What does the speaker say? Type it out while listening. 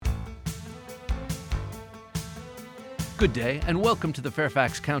Good day, and welcome to the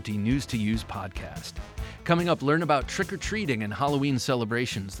Fairfax County News to Use podcast. Coming up, learn about trick-or-treating and Halloween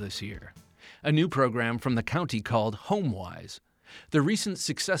celebrations this year. A new program from the county called HomeWise. The recent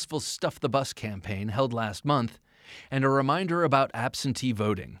successful Stuff the Bus campaign held last month, and a reminder about absentee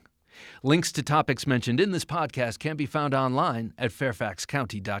voting. Links to topics mentioned in this podcast can be found online at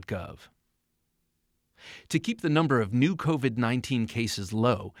fairfaxcounty.gov. To keep the number of new COVID-19 cases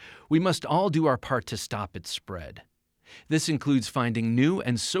low, we must all do our part to stop its spread. This includes finding new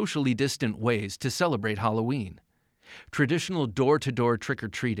and socially distant ways to celebrate Halloween. Traditional door-to-door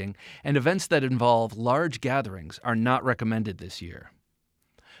trick-or-treating and events that involve large gatherings are not recommended this year.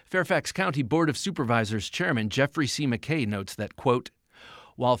 Fairfax County Board of Supervisors Chairman Jeffrey C. McKay notes that, quote,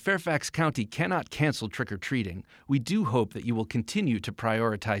 "While Fairfax County cannot cancel trick-or-treating, we do hope that you will continue to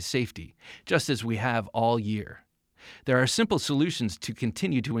prioritize safety, just as we have all year. There are simple solutions to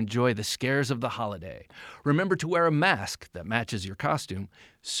continue to enjoy the scares of the holiday. Remember to wear a mask that matches your costume,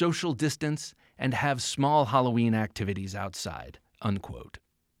 social distance, and have small Halloween activities outside," unquote.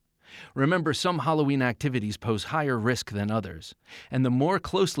 Remember, some Halloween activities pose higher risk than others, and the more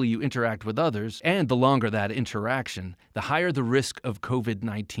closely you interact with others, and the longer that interaction, the higher the risk of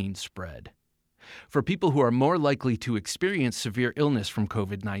COVID-19 spread. For people who are more likely to experience severe illness from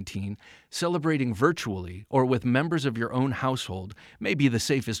COVID-19, celebrating virtually or with members of your own household may be the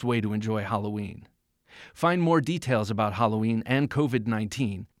safest way to enjoy Halloween. Find more details about Halloween and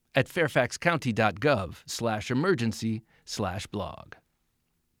COVID-19 at fairfaxcounty.gov/emergency/blog.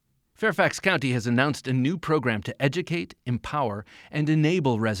 Fairfax County has announced a new program to educate, empower, and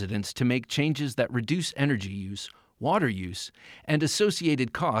enable residents to make changes that reduce energy use, water use, and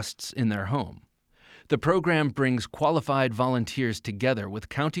associated costs in their home. The program brings qualified volunteers together with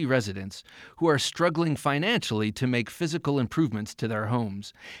county residents who are struggling financially to make physical improvements to their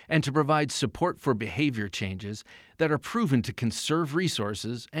homes and to provide support for behavior changes that are proven to conserve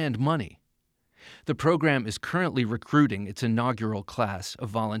resources and money. The program is currently recruiting its inaugural class of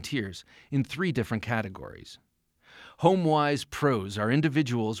volunteers in 3 different categories. HomeWise pros are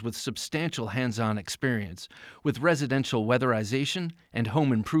individuals with substantial hands-on experience with residential weatherization and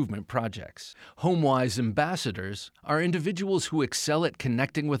home improvement projects. HomeWise ambassadors are individuals who excel at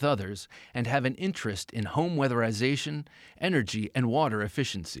connecting with others and have an interest in home weatherization, energy, and water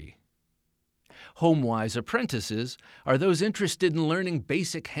efficiency. HomeWise apprentices are those interested in learning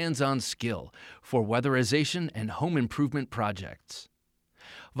basic hands-on skill for weatherization and home improvement projects.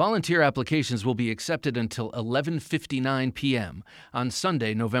 Volunteer applications will be accepted until 11:59 p.m. on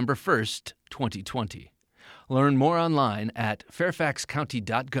Sunday, November 1st, 2020. Learn more online at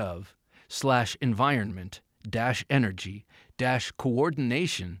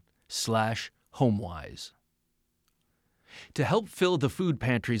fairfaxcounty.gov/environment-coordination/HomeWise. To help fill the food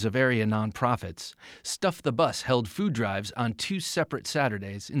pantries of area nonprofits, Stuff the Bus held food drives on 2 separate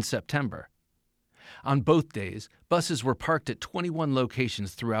Saturdays in September. On both days, buses were parked at 21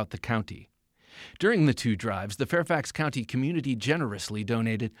 locations throughout the county. During the 2 drives, the Fairfax County community generously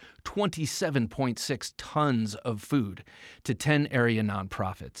donated 27.6 tons of food to 10 area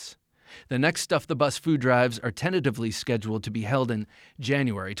nonprofits. The next Stuff the Bus food drives are tentatively scheduled to be held in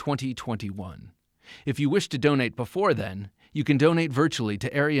January 2021. If you wish to donate before then, you can donate virtually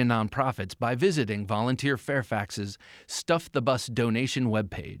to area nonprofits by visiting Volunteer Fairfax's Stuff the Bus donation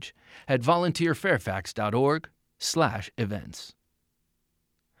webpage at volunteerfairfax.org/events.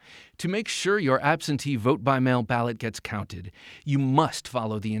 To make sure your absentee vote-by-mail ballot gets counted, you must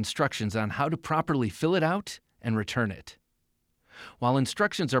follow the instructions on how to properly fill it out and return it. While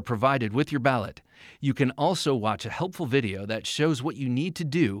instructions are provided with your ballot, you can also watch a helpful video that shows what you need to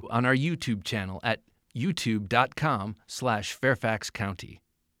do on our YouTube channel at youtube.com/fairfaxcounty.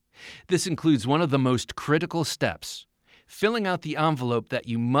 This includes one of the most critical steps, filling out the envelope that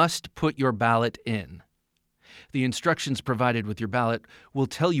you must put your ballot in. The instructions provided with your ballot will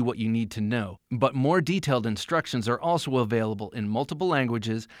tell you what you need to know, but more detailed instructions are also available in multiple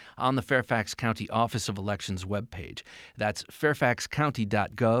languages on the Fairfax County Office of Elections webpage. That's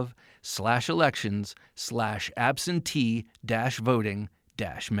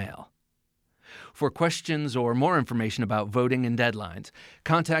fairfaxcounty.gov/elections/absentee-voting-mail. For questions or more information about voting and deadlines,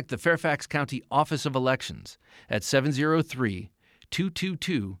 contact the Fairfax County Office of Elections at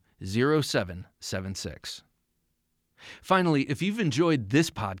 703-222-0776. Finally, if you've enjoyed this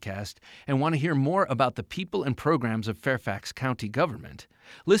podcast and want to hear more about the people and programs of Fairfax County government,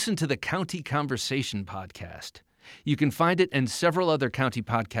 listen to the County Conversation podcast. You can find it and several other county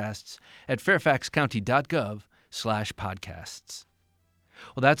podcasts at fairfaxcounty.gov/podcasts.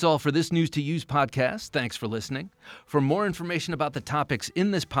 Well, that's all for this News to Use podcast. Thanks for listening. For more information about the topics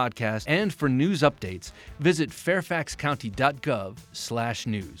in this podcast and for news updates, visit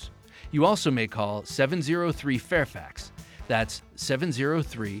fairfaxcounty.gov/news. You also may call 703-FAIRFAX. That's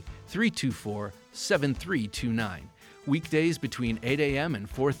 703-324-7329. Weekdays between 8 a.m. and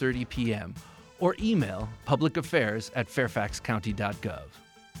 4:30 p.m. or email publicaffairs@fairfaxcounty.gov.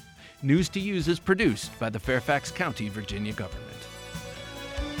 News to Use is produced by the Fairfax County, Virginia government.